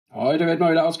Heute wird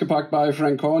mal wieder ausgepackt bei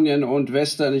Franconien und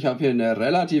Western. Ich habe hier eine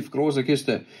relativ große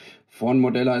Kiste von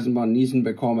Modelleisenbahn Nießen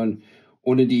bekommen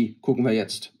und in die gucken wir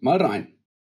jetzt mal rein.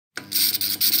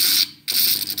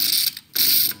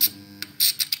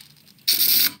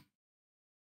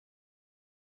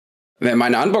 Wer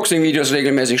meine Unboxing-Videos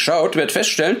regelmäßig schaut, wird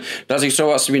feststellen, dass ich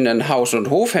sowas wie einen Haus- und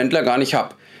Hofhändler gar nicht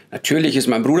habe. Natürlich ist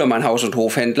mein Bruder mein Haus- und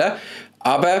Hofhändler,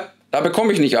 aber da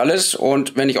bekomme ich nicht alles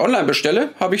und wenn ich online bestelle,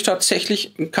 habe ich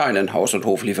tatsächlich keinen Haus- und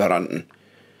Hoflieferanten.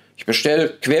 Ich bestelle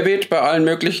querbeet bei allen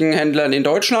möglichen Händlern in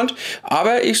Deutschland,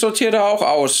 aber ich sortiere da auch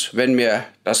aus, wenn mir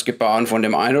das Gebaren von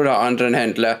dem einen oder anderen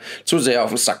Händler zu sehr auf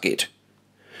den Sack geht.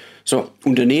 So,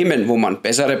 Unternehmen, wo man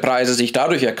bessere Preise sich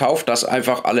dadurch erkauft, dass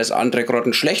einfach alles andere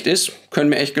grottenschlecht ist,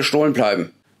 können mir echt gestohlen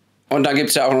bleiben. Und dann gibt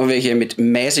es ja auch noch welche mit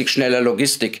mäßig schneller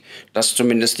Logistik. Das ist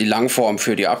zumindest die Langform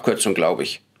für die Abkürzung, glaube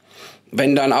ich.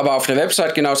 Wenn dann aber auf der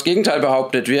Website genau das Gegenteil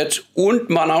behauptet wird und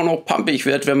man auch noch pampig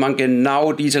wird, wenn man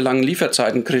genau diese langen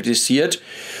Lieferzeiten kritisiert,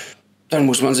 dann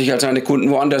muss man sich halt seine Kunden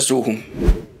woanders suchen.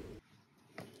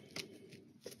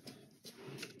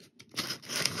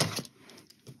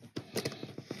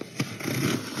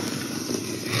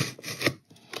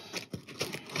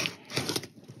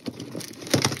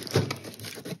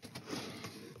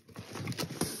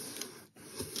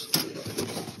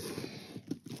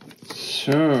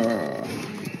 So.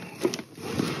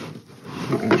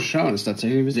 Mal schauen, ist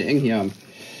tatsächlich ein bisschen eng hier am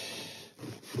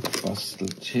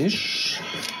Basteltisch.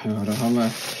 Ja, da haben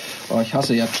wir. Oh, ich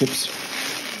hasse ja Chips.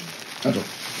 Also,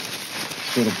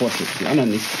 Styropor-Chips, die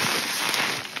anderen nicht.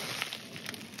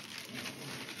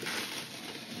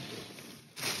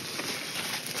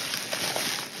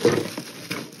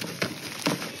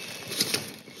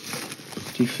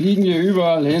 Die fliegen hier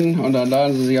überall hin und dann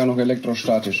laden sie sich auch noch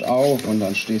elektrostatisch auf und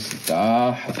dann stehst du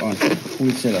da und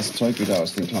pulst dir das Zeug wieder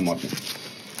aus den Klamotten.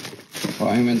 Vor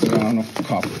allem, wenn sie dann auch noch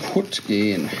kaputt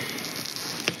gehen.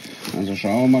 Also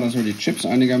schauen wir mal, dass wir die Chips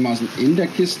einigermaßen in der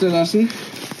Kiste lassen,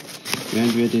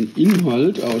 während wir den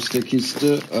Inhalt aus der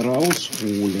Kiste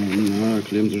rausholen. Ja, da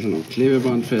kleben sie schon auf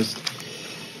Klebeband fest.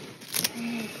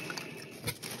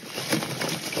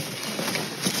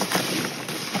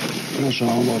 Mal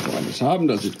schauen, ob wir alles haben.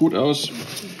 Das sieht gut aus.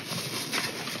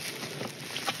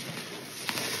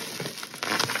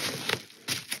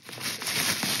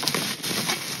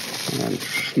 Und dann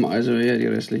schmeißen wir hier die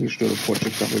restlichen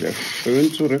Styropor-Chips auch wieder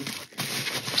schön zurück.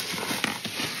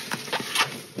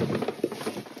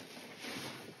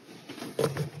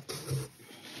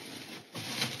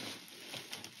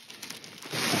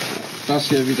 Das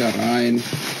hier wieder rein.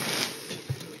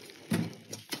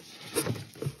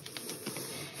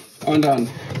 Und dann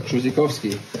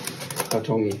Tschüssikowski,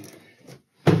 Kartongi.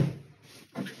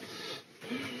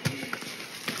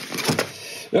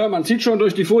 Ja, man zieht schon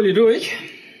durch die Folie durch.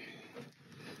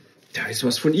 Da ist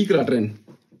was von IGRA drin.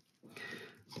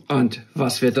 Und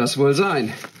was wird das wohl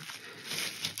sein?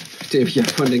 Dem ich ja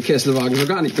von den Kesselwagen so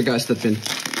gar nicht begeistert bin.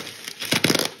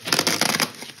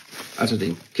 Also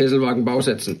den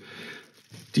Kesselwagen-Bausätzen,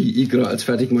 die IGRA als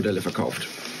Fertigmodelle verkauft.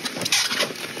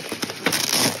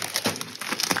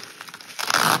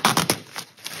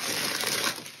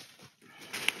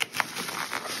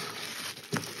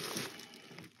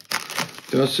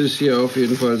 Das ist hier auf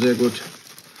jeden Fall sehr gut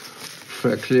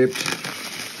verklebt.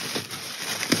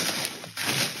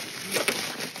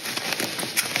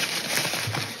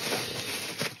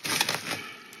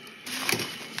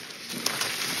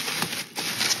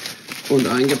 Und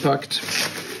eingepackt.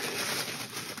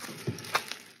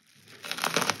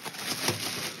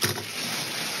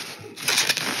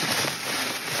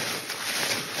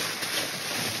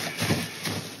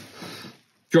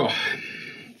 Ja.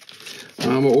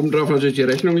 Da haben wir oben drauf natürlich die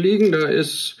Rechnung liegen. Da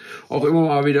ist auch immer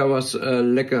mal wieder was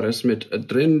Leckeres mit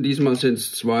drin. Diesmal sind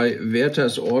es 2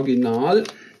 Werthers Original.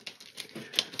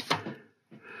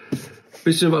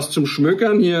 Bisschen was zum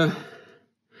Schmökern hier.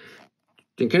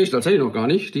 Den kenne ich tatsächlich noch gar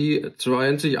nicht. Die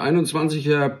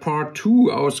 2021er Part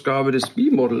 2 Ausgabe des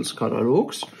B-Models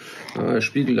Katalogs.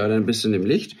 Spiegelt leider ein bisschen im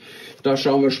Licht. Da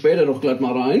schauen wir später doch gleich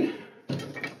mal rein.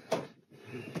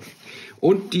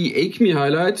 Und die Acme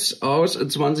Highlights aus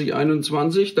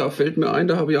 2021, da fällt mir ein,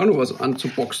 da habe ich auch noch was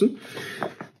anzuboxen.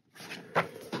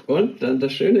 Und dann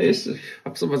das Schöne ist, ich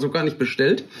habe es aber so gar nicht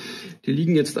bestellt, die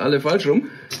liegen jetzt alle falsch rum.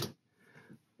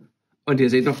 Und ihr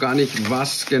seht noch gar nicht,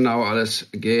 was genau alles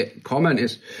gekommen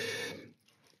ist.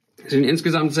 Es sind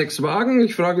insgesamt 6 Wagen.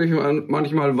 Ich frage mich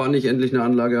manchmal, wann ich endlich eine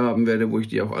Anlage haben werde, wo ich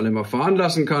die auch alle mal fahren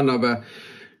lassen kann. Aber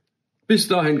bis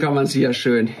dahin kann man sie ja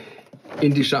schön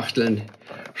in die Schachteln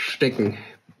stecken,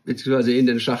 beziehungsweise in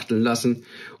den Schachteln lassen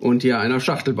und hier einer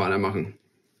Schachtelbahner machen.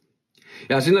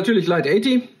 Ja, es sind natürlich Light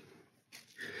 80.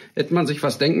 hätte man sich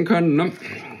was denken können, ne?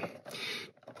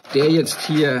 Der jetzt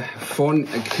hier von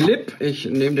Clip, ich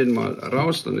nehme den mal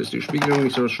raus, dann ist die Spiegelung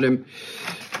nicht so schlimm.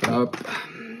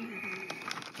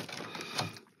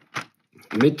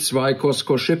 Mit 2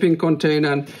 Costco Shipping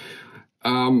Containern.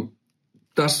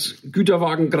 Dass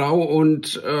Güterwagen grau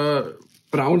und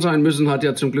braun sein müssen, hat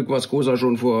ja zum Glück Vascosa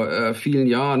schon vor vielen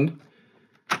Jahren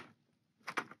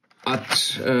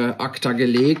ad acta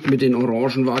gelegt mit den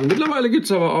Orangenwagen. Mittlerweile gibt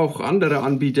es aber auch andere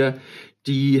Anbieter,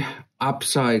 die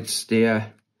abseits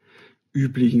der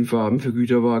üblichen Farben für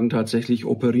Güterwagen tatsächlich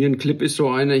operieren. Clip ist so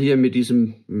einer hier mit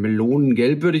diesem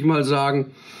Melonengelb, würde ich mal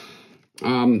sagen.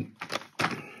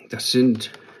 Das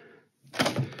ist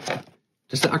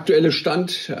der aktuelle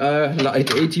Stand,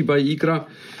 Light 80 bei IGRA,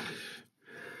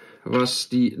 was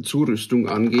die Zurüstung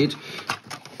angeht.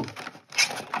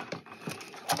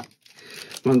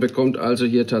 Man bekommt also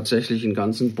hier tatsächlich einen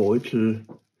ganzen Beutel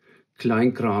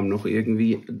Kleinkram noch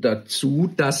irgendwie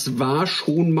dazu. Das war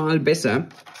schon mal besser.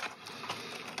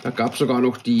 Da gab es sogar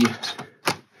noch die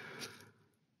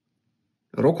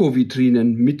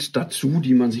Rocco-Vitrinen mit dazu,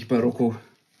 die man sich bei Rocco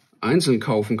einzeln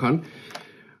kaufen kann.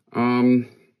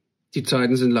 Die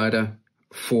Zeiten sind leider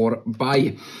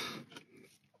vorbei.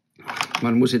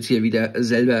 Man muss jetzt hier wieder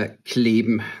selber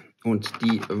kleben und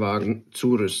die Wagen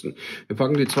zurüsten. Wir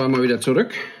packen die zweimal wieder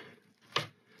zurück.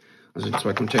 Also die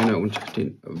 2 Container und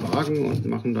den Wagen und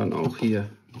machen dann auch hier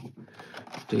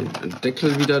den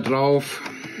Deckel wieder drauf.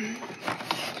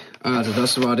 Also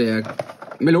das war der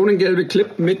melonengelbe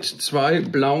Clip mit 2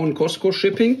 blauen Costco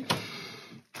Shipping.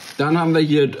 Dann haben wir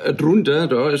hier drunter,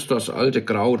 da ist das alte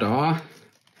Grau da.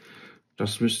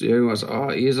 Das müsste irgendwas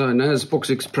AE sein, ne? Das ist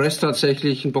BoxXpress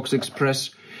tatsächlich, ein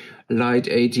BoxXpress Light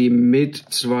 80 mit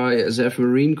 2 Zeph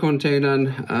Marine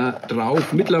Containern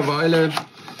drauf. Mittlerweile,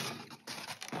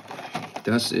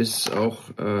 das ist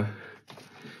auch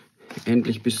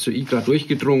endlich bis zu IGRA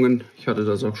durchgedrungen. Ich hatte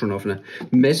das auch schon auf einer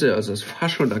Messe, also es war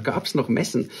schon, da gab es noch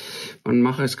Messen. Man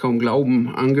mache es kaum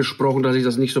glauben, angesprochen, dass ich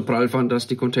das nicht so prall fand, dass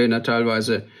die Container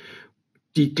teilweise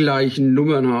die gleichen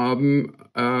Nummern haben.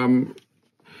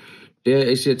 Der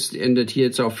ist jetzt, endet hier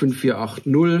jetzt auf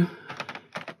 5480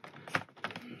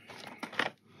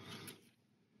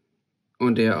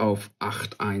 und der auf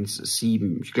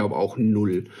 817. Ich glaube auch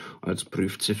 0 als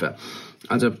Prüfziffer.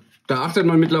 Also da achtet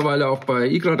man mittlerweile auch bei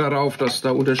IGRA darauf, dass da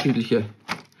unterschiedliche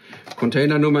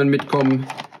Containernummern mitkommen.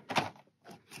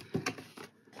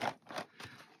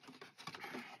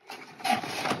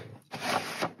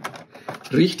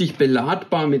 Richtig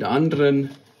beladbar mit anderen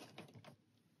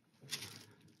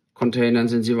Containern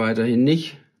sind sie weiterhin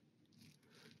nicht,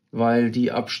 weil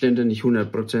die Abstände nicht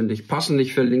hundertprozentig passen.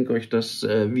 Ich verlinke euch das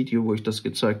Video, wo ich das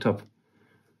gezeigt habe,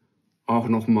 auch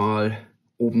nochmal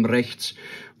oben rechts,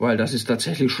 weil das ist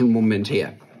tatsächlich schon einen Moment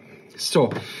her.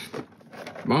 So,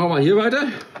 machen wir mal hier weiter.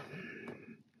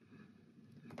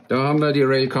 Da haben wir die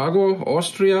RailCargo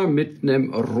Austria mit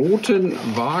einem roten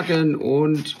Wagen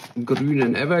und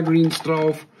grünen Evergreens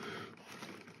drauf.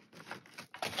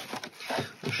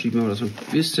 Da schieben wir das ein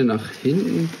bisschen nach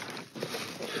hinten.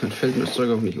 Dann fällt mir das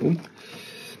Zeug auch nicht um.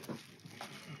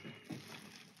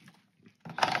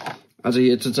 Also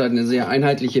hier zurzeit eine sehr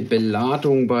einheitliche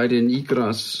Beladung bei den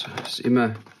IGRAs. Ist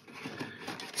immer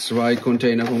 2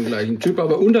 Container vom gleichen Typ,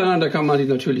 aber untereinander kann man die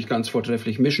natürlich ganz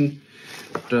vortrefflich mischen.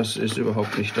 Das ist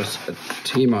überhaupt nicht das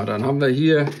Thema. Dann haben wir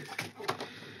hier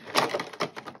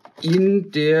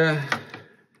in der,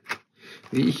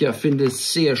 wie ich ja finde,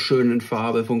 sehr schönen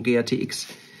Farbe von GATX,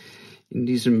 in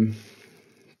diesem,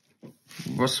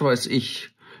 was weiß ich,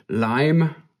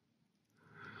 Lime,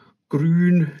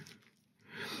 Grün,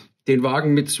 den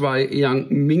Wagen mit 2 Yang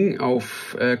Ming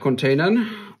auf Containern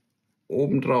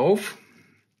obendrauf.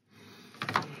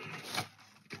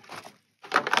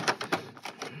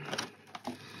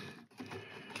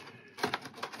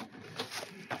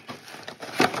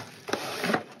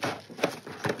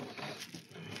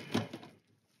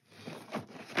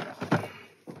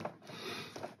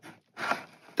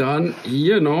 Dann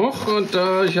hier noch, und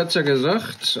ich hatte es ja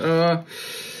gesagt,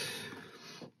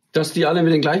 dass die alle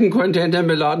mit den gleichen Containern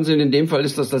beladen sind. In dem Fall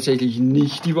ist das tatsächlich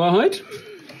nicht die Wahrheit.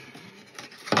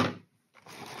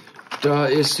 Da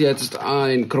ist jetzt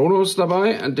ein Kronos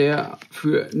dabei, der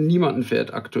für niemanden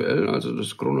fährt aktuell. Also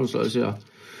das Kronos ist ja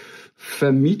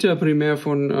Vermieter primär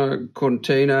von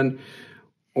Containern.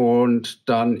 Und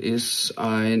dann ist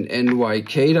ein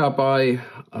NYK dabei,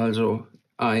 also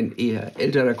ein eher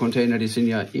älterer Container. Die sind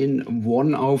ja in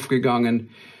One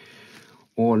aufgegangen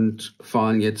und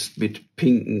fahren jetzt mit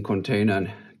pinken Containern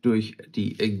durch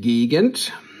die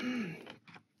Gegend.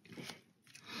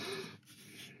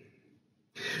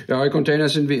 Ja, die Container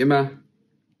sind wie immer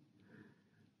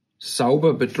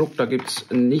sauber bedruckt, da gibt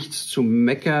es nichts zu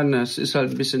meckern. Es ist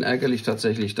halt ein bisschen ärgerlich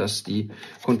tatsächlich, dass die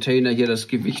Container hier das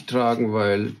Gewicht tragen,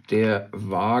 weil der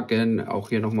Wagen, auch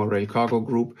hier nochmal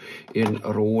RailCargoGroup in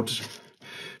Rot,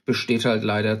 besteht halt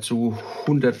leider zu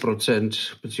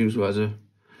 100%, beziehungsweise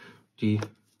die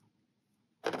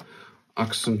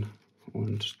Achsen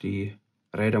und die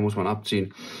Räder muss man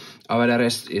abziehen. Aber der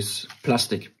Rest ist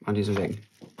Plastik an diesen Wägen.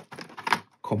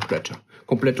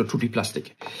 Kompletter tutti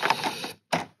Plastik.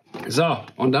 So,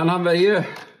 und dann haben wir hier,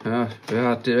 ja,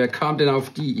 wer kam denn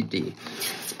auf die Idee?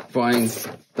 Vor allem,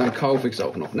 dann kaufe ich es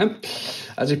auch noch, ne?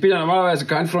 Also ich bin ja normalerweise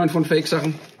kein Freund von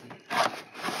Fake-Sachen.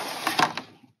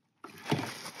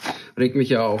 Regt mich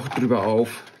ja auch drüber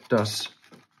auf, dass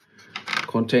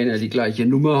Container die gleiche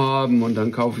Nummer haben, und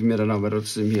dann kaufe ich mir dann aber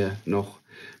trotzdem hier noch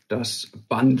das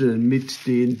Bundle mit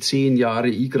den 10 Jahre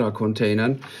IGRA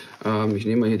Containern. Ich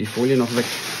nehme mal hier die Folie noch weg.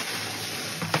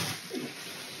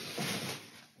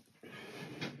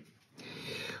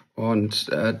 Und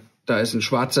da ist ein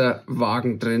schwarzer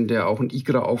Wagen drin, der auch einen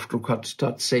IGRA-Aufdruck hat,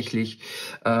 tatsächlich.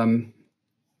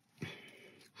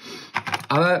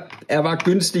 Aber er war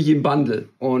günstig im Bundle,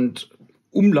 und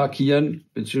umlackieren,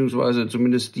 beziehungsweise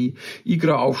zumindest die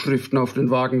IGRA-Aufschriften auf den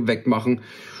Wagen wegmachen,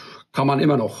 kann man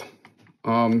immer noch.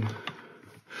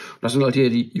 Das sind halt hier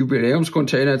die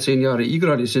Jubiläumscontainer, 10 Jahre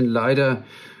IGRA, die sind leider,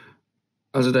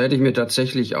 also da hätte ich mir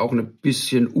tatsächlich auch eine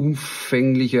bisschen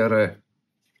umfänglichere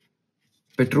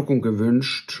Bedruckung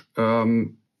gewünscht,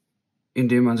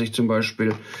 indem man sich zum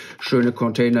Beispiel schöne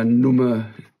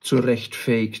Containernummer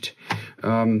zurechtfägt.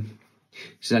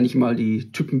 Ist ja nicht mal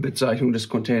die Typenbezeichnung des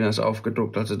Containers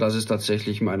aufgedruckt, also das ist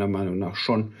tatsächlich meiner Meinung nach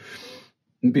schon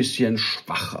ein bisschen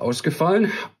schwach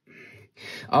ausgefallen.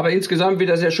 Aber insgesamt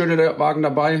wieder sehr schöne Wagen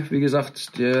dabei. Wie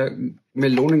gesagt, der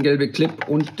melonengelbe Clip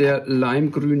und der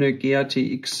limegrüne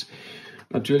GATX.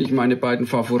 Natürlich meine beiden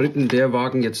Favoriten. Der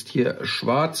Wagen jetzt hier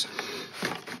schwarz.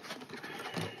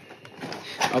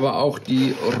 Aber auch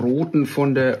die roten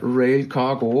von der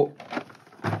RailCargo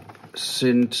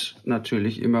sind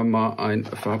natürlich immer mal ein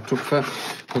Farbtupfer.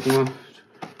 Gucken wir,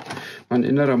 mein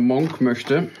innerer Monk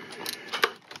möchte.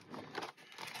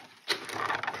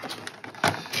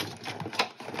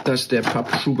 Dass der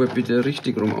Pappschuber bitte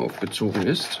richtig rum aufgezogen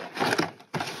ist.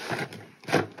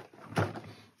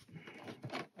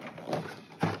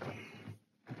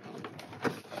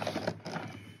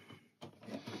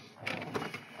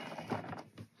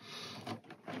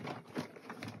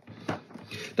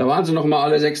 Da waren sie noch mal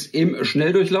alle 6 im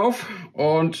Schnelldurchlauf,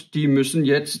 und die müssen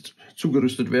jetzt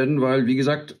zugerüstet werden, weil, wie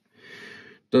gesagt,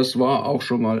 das war auch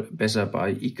schon mal besser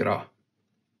bei IGRA.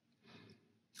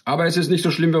 Aber es ist nicht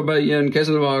so schlimm wie bei ihren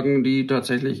Kesselwagen, die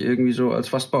tatsächlich irgendwie so als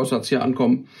Fastbausatz hier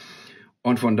ankommen.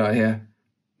 Und von daher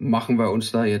machen wir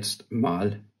uns da jetzt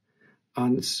mal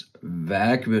ans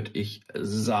Werk, würde ich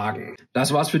sagen.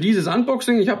 Das war's für dieses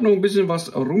Unboxing. Ich habe noch ein bisschen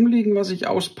was rumliegen, was ich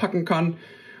auspacken kann.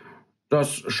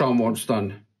 Das schauen wir uns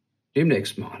dann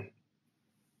demnächst mal an.